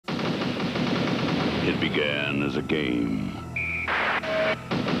began as a game.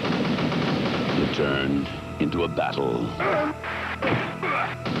 It turned into a battle.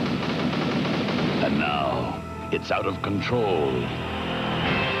 And now, it's out of control.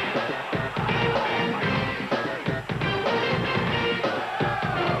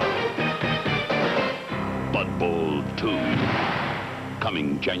 Bud Bowl 2,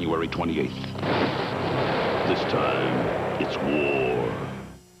 coming January 28th. This time, it's war.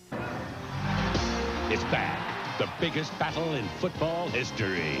 It's back. The biggest battle in football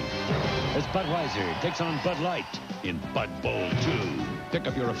history. As Budweiser takes on Bud Light in Bud Bowl 2. Pick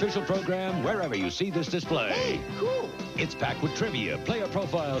up your official program wherever you see this display. Hey, cool. It's packed with trivia, player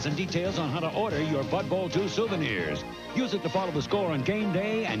profiles, and details on how to order your Bud Bowl 2 souvenirs. Use it to follow the score on game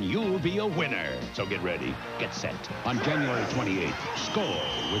day, and you'll be a winner. So get ready, get set. On January 28th, score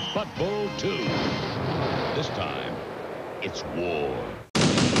with Bud Bowl 2. This time, it's war.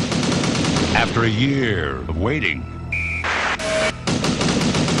 After a year of waiting,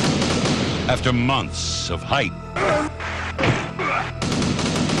 after months of hype,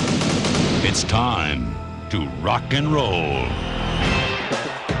 it's time to rock and roll.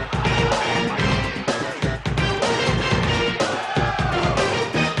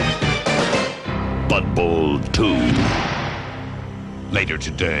 Bud Bowl 2. Later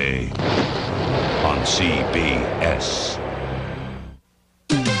today on CBS.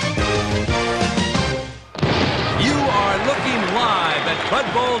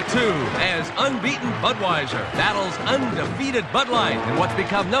 Bud Bowl 2 as unbeaten Budweiser battles undefeated Bud Light in what's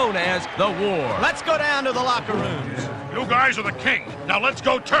become known as the war. Let's go down to the locker rooms. You guys are the king. Now let's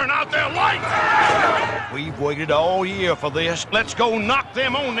go turn out their lights. We've waited all year for this. Let's go knock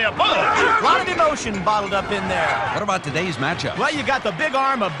them on their butts. A lot of emotion bottled up in there. What about today's matchup? Well, you got the big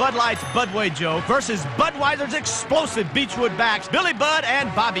arm of Bud Light's Budweiser versus Budweiser's explosive Beechwood backs, Billy Bud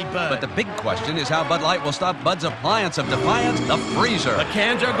and Bobby Bud. But the big question is how Bud Light will stop Bud's appliance of defiance, the freezer. The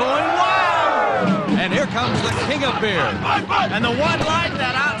cans are going wild. And here comes the king of beer. And the one light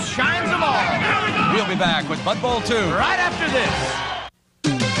that outshines them all. We'll be back with Bud Bowl 2 right after this.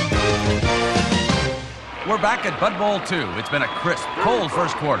 We're back at Bud Bowl 2. It's been a crisp, cold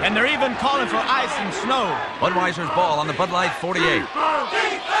first quarter. And they're even calling for ice and snow. Budweiser's ball on the Bud Light 48. 23!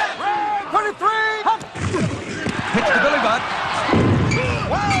 Pitch to Billy Bud.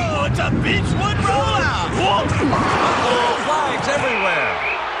 Whoa, it's a Beechwood rollout. Flags everywhere.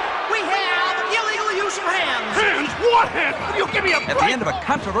 We have you'll use your hands. Hands? What hands? You give me a break. At the end of a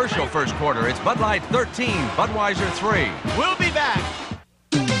controversial first quarter, it's Bud Light 13, Budweiser 3. We'll be back.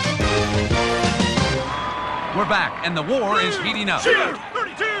 We're back, and the war is heating up. Cheers!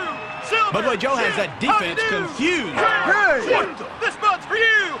 32! Silver! Budweiser Joe has that defense confused. Hey! This Bud's for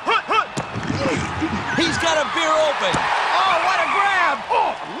you! Hut, hut! He's got a beer open. Oh, what a grab!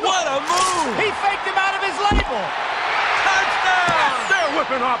 Oh, What a move! He faked him out of his label. Touchdown! they're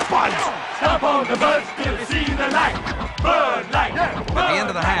whipping up Buds! Stop on the bus till you see the light. Bud Light. At the end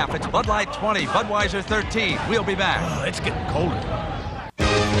of the half, it's Bud Light 20, Budweiser 13. We'll be back. It's getting colder.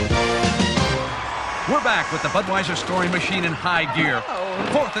 We're back with the Budweiser scoring machine in high gear.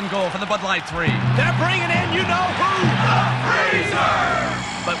 Fourth and goal for the Bud Light 3. They're bringing in you know who.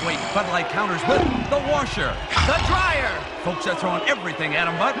 But wait, Bud Light counters with the washer. The dryer. Folks are throwing everything at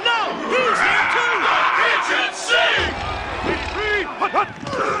him, Bud. No, he's here too. Kitchen sink! 83! Hut, hut!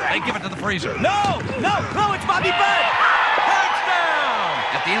 They give it to the freezer. No, it's Bobby Bud. Touchdown!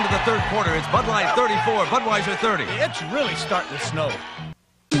 At the end of the third quarter, it's Bud Light 34, Budweiser 30. It's really starting to snow.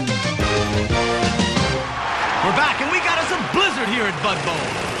 We're back, and we got us a blizzard here at Bud Bowl.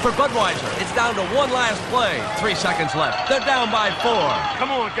 For Budweiser, it's down to one last play. 3 seconds left. They're down by 4. Come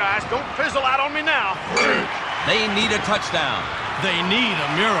on, guys. Don't fizzle out on me now. They need a touchdown. They need a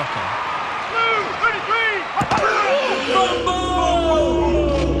miracle. Blue, 33!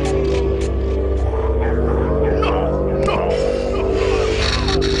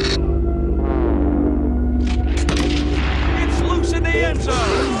 It's loose in the end zone.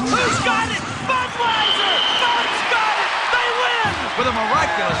 Who's got it? Budweiser! Bud's got it! They win! With a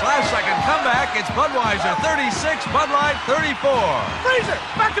miraculous last-second comeback, it's Budweiser 36, Bud Light 34. Freezer,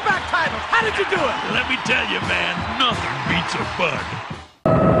 back-to-back titles. How did you do it? Let me tell you, man, nothing beats a Bud.